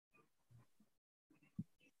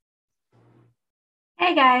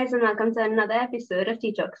Hey guys, and welcome to another episode of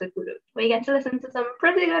Tea Talks with Kudu, where you get to listen to some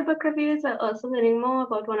pretty good book reviews while also learning more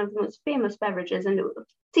about one of the most famous beverages in the world,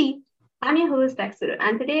 tea. I'm your host, Dexter,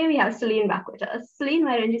 and today we have Selene back with us. Selene,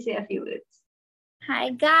 why don't you say a few words? Hi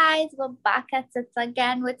guys, we're back at it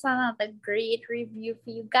again with another great review for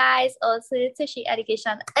you guys. Also, Tushy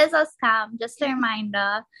Education is a scam, just a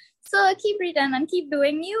reminder. So keep reading and keep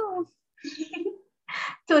doing you.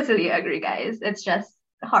 Totally agree, guys. It's just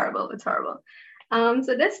horrible. It's horrible.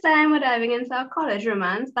 So this time we're diving into a college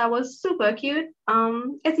romance that was super cute.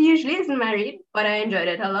 It usually isn't married, but I enjoyed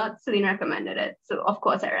it a lot. Celine recommended it, so of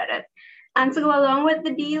course I read it. And to go along with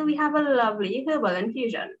the deal, we have a lovely herbal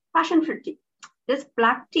infusion, passion fruit tea. This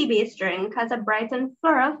black tea-based drink has a bright and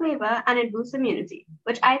floral flavor and it boosts immunity,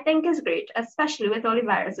 which I think is great, especially with all the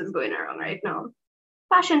viruses going around right now.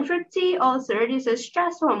 Passion fruit tea also reduces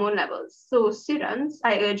stress hormone levels. So students,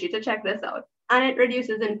 I urge you to check this out. And it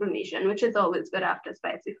reduces inflammation, which is always good after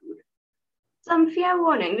spicy food. Some fair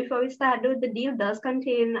warning before we start, though, the deal does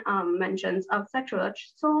contain mentions of sexual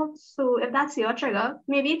assault. So if that's your trigger,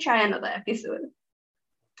 maybe try another episode.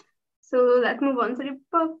 So let's move on to the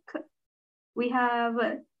book. We have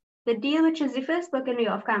The Deal, which is the first book in the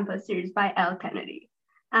Off Campus series by L. Kennedy.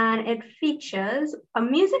 And it features a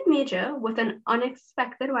music major with an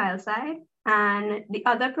unexpected wild side, and the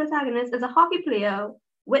other protagonist is a hockey player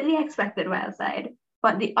with the expected wild side.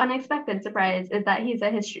 But the unexpected surprise is that he's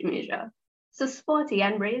a history major. So sporty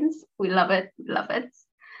and brains, we love it, love it.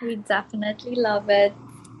 We definitely love it.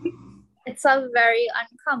 It's a very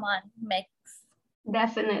uncommon mix.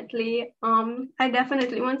 Definitely. I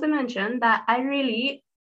definitely want to mention that I really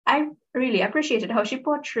appreciated how she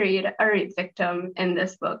portrayed a rape victim in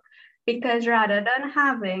this book, because rather than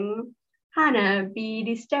having Hannah be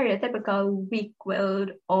the stereotypical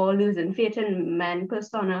weak-willed or losing faith in men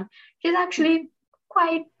persona, she's actually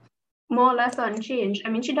quite more or less unchanged. I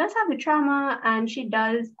mean, she does have the trauma and she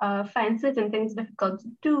does find certain things difficult to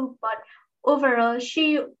do, but overall,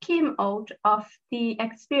 she came out of the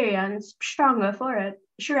experience stronger for it.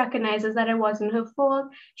 She recognizes that it wasn't her fault.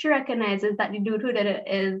 She recognizes that the dude who did it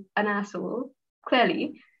is an asshole,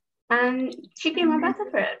 clearly. And she came out better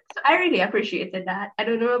for it. So I really appreciated that. I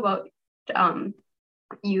don't know about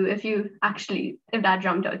you, if that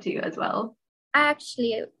jumped out to you as well. I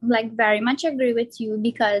actually very much agree with you,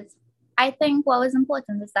 because I think what was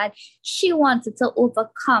important is that she wanted to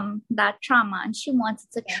overcome that trauma and she wanted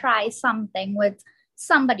to try something with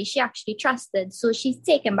somebody she actually trusted. So she's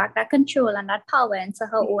taken back that control and that power into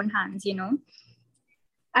her own hands,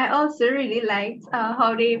 I also really liked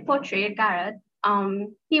how they portrayed Garrett.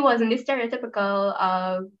 He wasn't the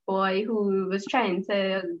stereotypical boy who was trying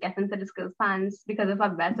to get into the school's pants because of a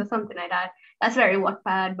bet or something like that. That's very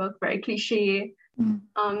Wattpad book, very cliche.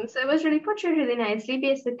 So it was really portrayed really nicely.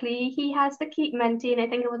 Basically, he has to maintain, I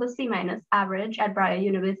think it was a C minus average at Briar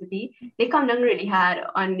University. They come down really hard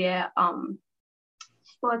on their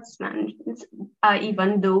sportsmen,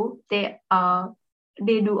 even though they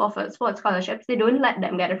do offer sports scholarships. They don't let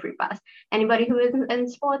them get a free pass. Anybody who is in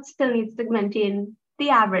sports still needs to maintain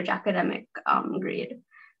the average academic grade.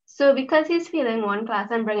 So because he's failing one class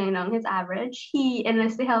and bringing down his average, he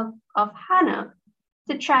enlists the help of Hannah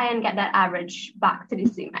to try and get that average back to the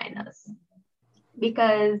C minus,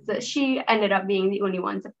 because she ended up being the only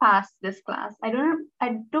one to pass this class. I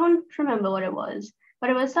don't remember what it was, but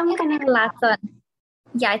it was some kind of Latin.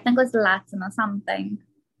 Yeah, I think it was Latin or something.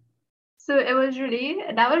 So that was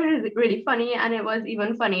really funny, and it was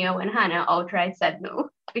even funnier when Hannah outright said no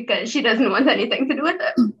because she doesn't want anything to do with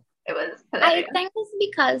it. It was hilarious. I think it's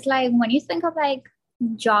because when you think of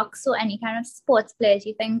jocks or any kind of sports players,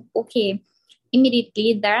 you think, okay,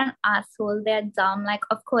 immediately they're an asshole, they're dumb,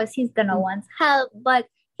 of course he's gonna want help, but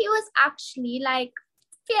he was actually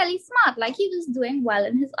fairly smart, he was doing well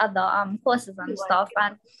in his other courses and stuff.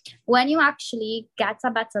 And when you actually get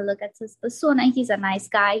a better look at his persona, he's a nice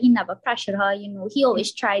guy. He never pressured her, he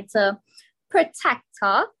always tried to protect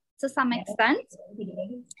her to some extent.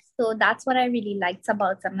 So that's what I really liked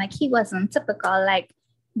about him. He wasn't typical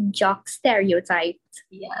jock stereotype.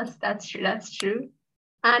 Yes, that's true.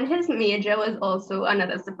 And his major was also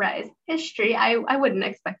another surprise. History, I wouldn't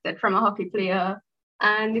expect it from a hockey player.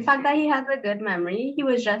 And the fact that he has a good memory, he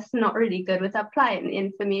was just not really good with applying the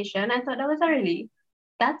information. I thought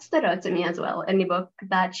that stood out to me as well in the book,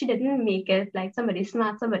 that she didn't make it like somebody's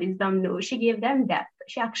smart, somebody's dumb. No, she gave them depth.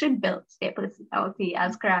 She actually built their personality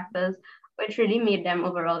as characters, which really made them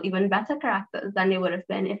overall even better characters than they would have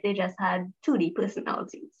been if they just had 2D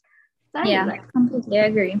personalities. So I completely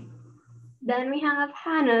agree. Then we have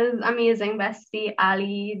Hannah's amazing bestie,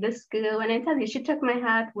 Ali. This girl, when I tell you, she took my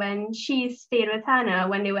heart when she stayed with Hannah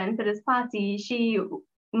when they went to this party. She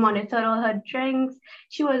monitored all her drinks.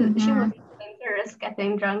 She was Mm-hmm. willing to risk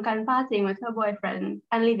getting drunk and partying with her boyfriend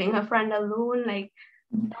and leaving her friend alone. Like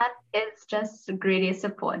that is just great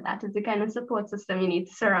support. That is the kind of support system you need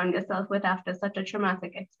to surround yourself with after such a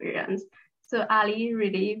traumatic experience. So Ali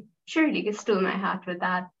really, she really stole my heart with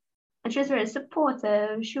that. And she was very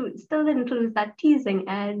supportive. She still didn't lose that teasing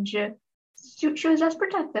edge. She was just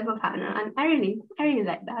protective of Hannah, and I really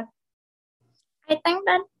like that. I think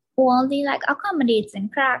that all the like accommodating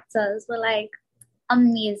characters were like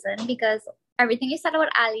amazing because everything you said about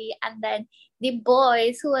Ali and then the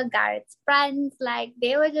boys who were Garrett's friends, like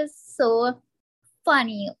they were just so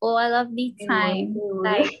funny all of the They were time. good.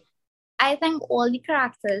 Like I think all the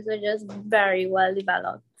characters were just very well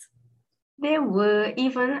developed. They were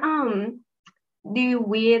even the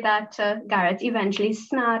way that Garrett eventually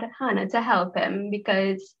snared Hannah to help him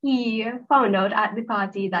because he found out at the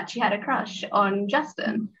party that she had a crush on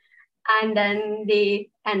Justin. And then they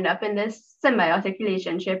end up in this symbiotic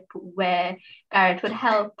relationship where Garrett would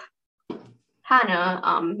help Hannah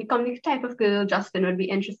become the type of girl Justin would be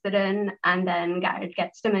interested in, and then Garrett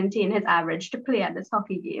gets to maintain his average to play at this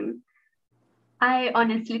hockey game. I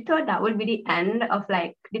honestly thought that would be the end of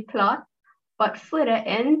like the plot, but further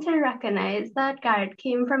in to recognize that Garrett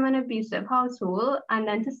came from an abusive household, and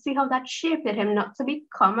then to see how that shaped him not to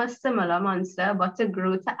become a similar monster, but to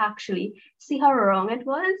grow to actually see how wrong it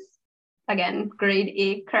was. Again, grade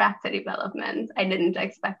A character development. I didn't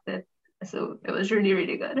expect it, so it was really,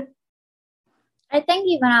 really good. I think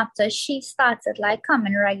even after she started like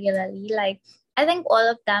coming regularly, like I think all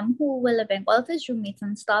of them who were living, all of his roommates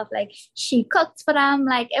and stuff, like she cooked for them.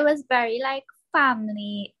 Like it was very like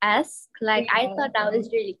family-esque. Like I Yeah. thought that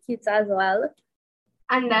was really cute as well.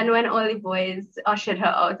 And then when all the boys ushered her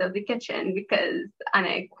out of the kitchen because, and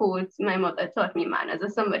I quote, my mother taught me manners.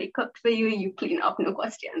 If somebody cooked for you, you clean up, no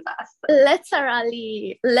questions asked.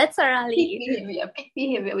 Literally, Peak literally. behavior, peak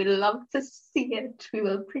behavior. We love to see it. We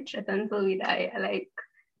will preach it until we die. Like,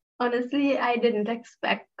 honestly, I didn't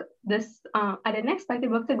expect this. I didn't expect the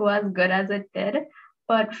book to go as good as it did.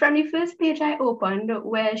 But from the first page I opened,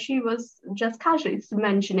 where she was just casually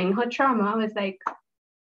mentioning her trauma, I was like,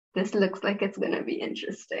 this looks like it's going to be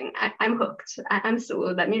interesting. I'm hooked. I'm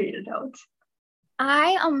sold. Let me read it out.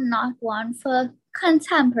 I am not one for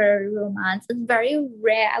contemporary romance. It's very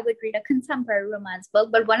rare I would read a contemporary romance book,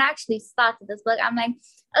 but when I actually started this book, I'm like,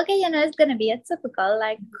 okay, it's gonna be a typical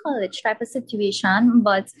like college type of situation,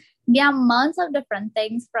 but the amount of different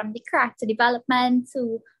things from the character development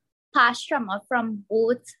to past trauma from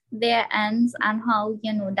both their ends and how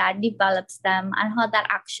that develops them and how that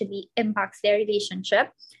actually impacts their relationship.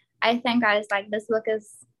 I think I was like, this book is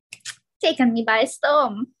taking me by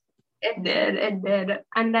storm. It did, it did.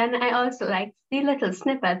 And then I also liked the little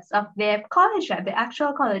snippets of their college life, the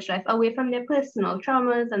actual college life, away from their personal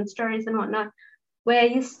traumas and stories and whatnot, where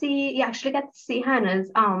you actually get to see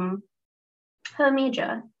Hannah's her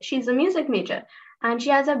major. She's a music major. And she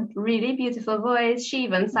has a really beautiful voice. She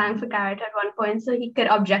even sang for Garrett at one point, so he could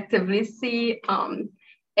objectively see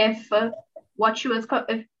if if what she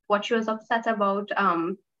was upset about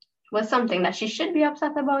was something that she should be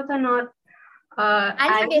upset about or not. And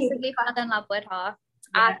he I basically fell in love with her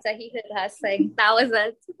yeah. after he heard her sing. That was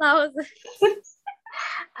it. That was it.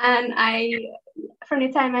 And from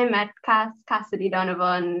the time I met Cassidy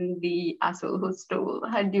Donovan, the asshole who stole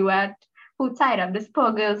her duet, who tied up this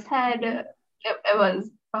poor girl's head, it was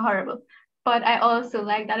horrible. But I also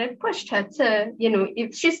like that it pushed her to,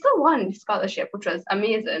 if she still won the scholarship, which was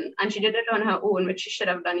amazing, and she did it on her own, which she should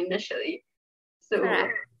have done initially. So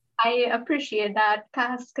Correct. I appreciate that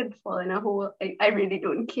Cass could fall in a hole. I really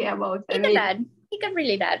don't care about He him. could dad. He could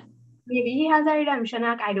really dad. Maybe he has a redemption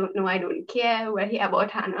arc. I don't know. I don't care where he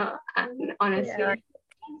about Hannah. And honestly, Yeah.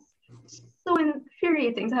 it's so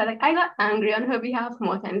infuriating to her. Like I got angry on her behalf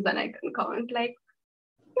more times than I can count. Like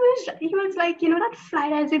he was like, that fly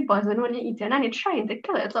that is buzzing when you're eating and it's trying to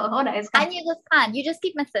kill it. So how that is And you just can't. You just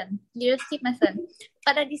keep missing. You just keep missing.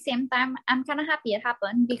 But at the same time, I'm kind of happy it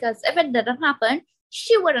happened because if it didn't happen,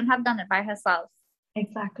 she wouldn't have done it by herself.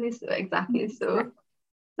 exactly so. Exactly so.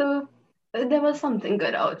 So there was something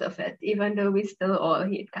good out of it, even though we still all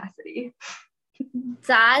hate Cassidy.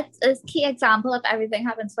 That is key example of everything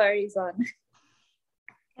happens for a reason.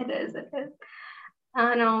 It is. It is.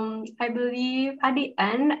 And I believe at the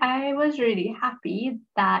end, I was really happy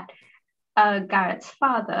that Garrett's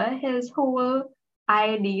father, his whole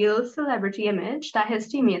ideal celebrity image that his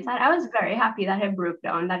teammates had, I was very happy that it broke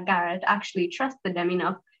down, that Garrett actually trusted them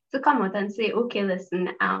enough to come out and say, okay, listen,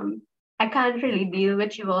 I can't really deal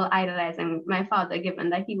with you all idolizing my father,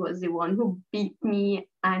 given that he was the one who beat me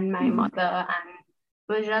and my Mhm. mother, and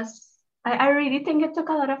was just. I really think it took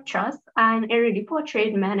a lot of trust, and it really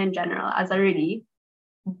portrayed men in general as a really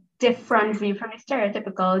different view from the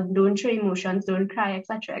stereotypical don't show emotions, don't cry,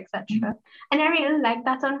 etc., etc. And I really like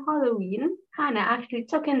that on Halloween, Hannah actually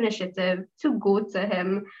took initiative to go to him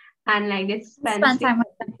and like they spent Spend time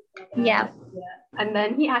with them. Yeah. and then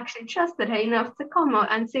he actually trusted her enough to come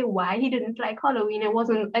out and say why he didn't like Halloween. It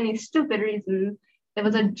wasn't any stupid reason. There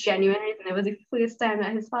was a genuine reason. It was the first time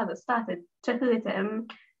that his father started to hurt him.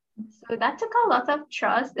 So that took a lot of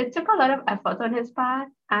trust. It took a lot of effort on his part.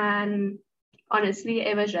 And honestly,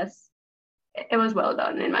 it was well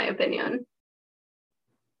done, in my opinion.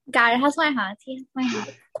 Garrett has my heart. He has my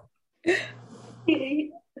heart.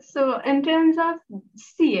 So, in terms of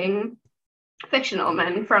seeing fictional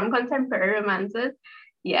men from contemporary romances,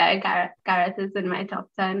 yeah, Gareth is in my top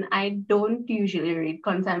 10. I don't usually read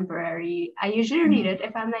contemporary. I usually read it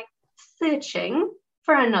if I'm like searching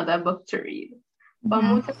for another book to read. But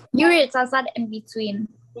most of You read us that in between.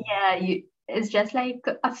 it's just like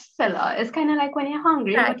a filler. It's kind of like when you're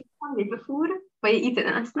hungry, Right. but you're hungry for food, but you're eating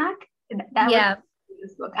a snack. That Yeah. was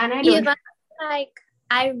this book. And I don't Even like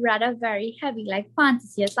I read a very heavy like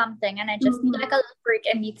fantasy or something, and I just need like a little break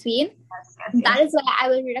in between. That is why I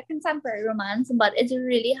will read a contemporary romance, but it's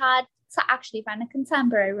really hard to actually find a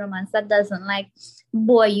contemporary romance that doesn't like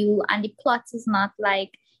bore you and the plot is not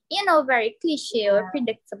like, very cliche or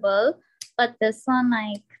predictable. But this one,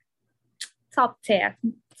 like top tier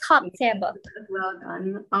book. well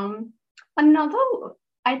done. Another,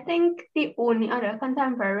 I think the only other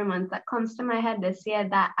contemporary romance that comes to my head this year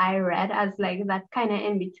that I read as like that kind of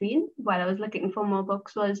in between while I was looking for more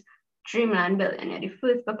books was Dreamland Billionaire, the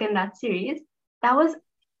first book in that series. That was.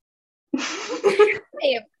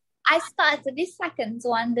 I started the second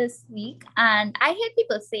one this week, and I heard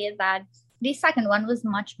people say that the second one was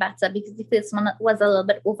much better because the first one was a little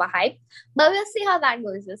bit overhyped. But we'll see how that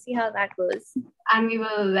goes. And we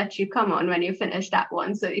will let you come on when you finish that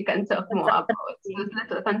one so you can talk more about those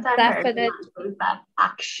little contemporary romances that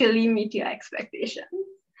actually meet your expectations.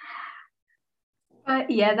 But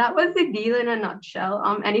yeah, that was the deal in a nutshell.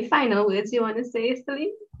 Any final words you want to say,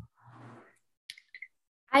 Selene?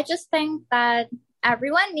 I just think that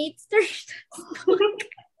everyone needs to read this book.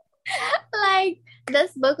 Like,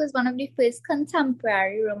 this book was one of the first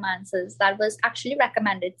contemporary romances that was actually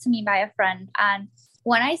recommended to me by a friend. And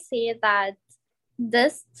when I say that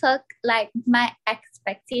this took like my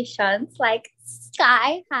expectations like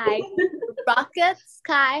sky high, rocket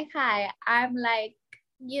sky high, I'm like,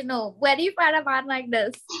 where do you find a man like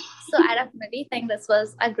this? So I definitely think this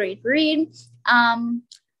was a great read.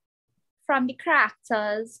 From the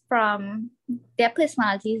characters, from their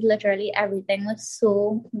personalities, literally everything was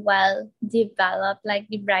so well developed. Like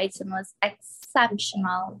the writing was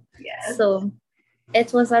exceptional. Yes. So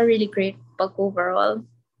it was a really great book overall.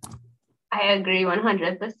 I agree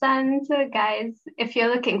 100%. So guys, if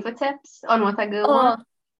you're looking for tips on what a girl wants,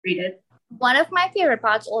 read it. One of my favorite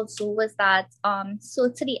parts also was that so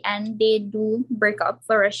to the end they do break up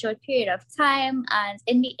for a short period of time, and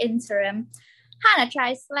in the interim Hannah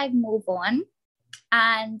tries to like move on,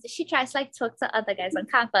 and she tries to like talk to other guys on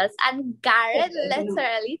campus, and Garrett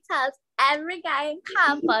literally tells every guy in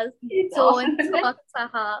campus don't talk to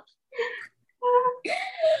her.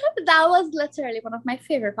 That was literally one of my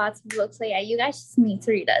favorite parts of the book. So yeah, you guys just need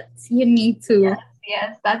to read it. You need to.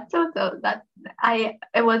 Yes, that's total.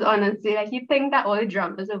 It was honestly like you think that all the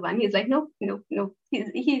drama is over, and he's like, no.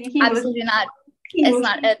 He absolutely not. It's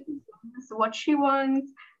not it. What she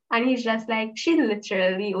wants, and he's just like, she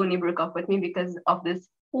literally only broke up with me because of this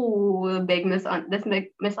whole big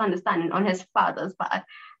misunderstanding on his father's part.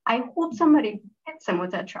 I hope somebody hits him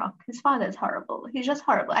with a truck. His father is horrible. He's just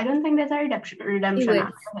horrible. I don't think there's a redemption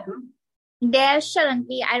after him. There shouldn't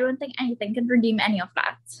be. I don't think anything can redeem any of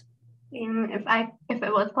that. If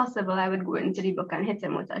it was possible, I would go into the book and hit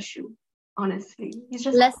him with a shoe. Honestly, he's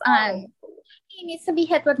just listen. He needs to be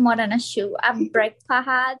hit with more than a shoe. A brick,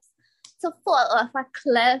 perhaps, to fall off a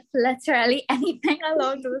cliff. Literally anything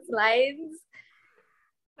along those lines.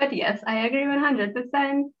 But yes, I agree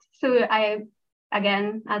 100%. So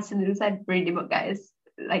again, as Selene said, read the book, guys.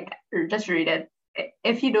 Like, just read it.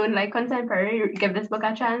 If you don't like contemporary, give this book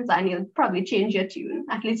a chance and you'll probably change your tune,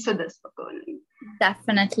 at least for this book only.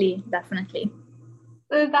 Definitely.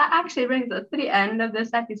 So that actually brings us to the end of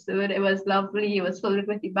this episode. It was lovely. It was filled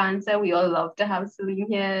with the banter. We all love to have Selene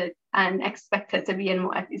here and expect her to be in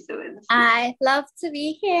more episodes. I love to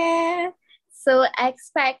be here. So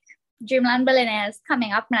expect Dreamland Billionaires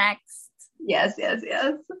coming up next. Yes.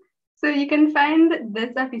 So you can find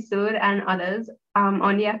this episode and others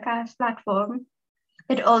on the Acast platform.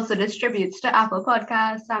 It also distributes to Apple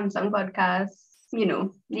Podcasts, Samsung Podcasts,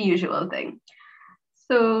 the usual thing.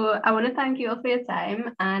 So I want to thank you all for your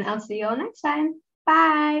time, and I'll see you all next time.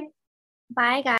 Bye. Bye, guys.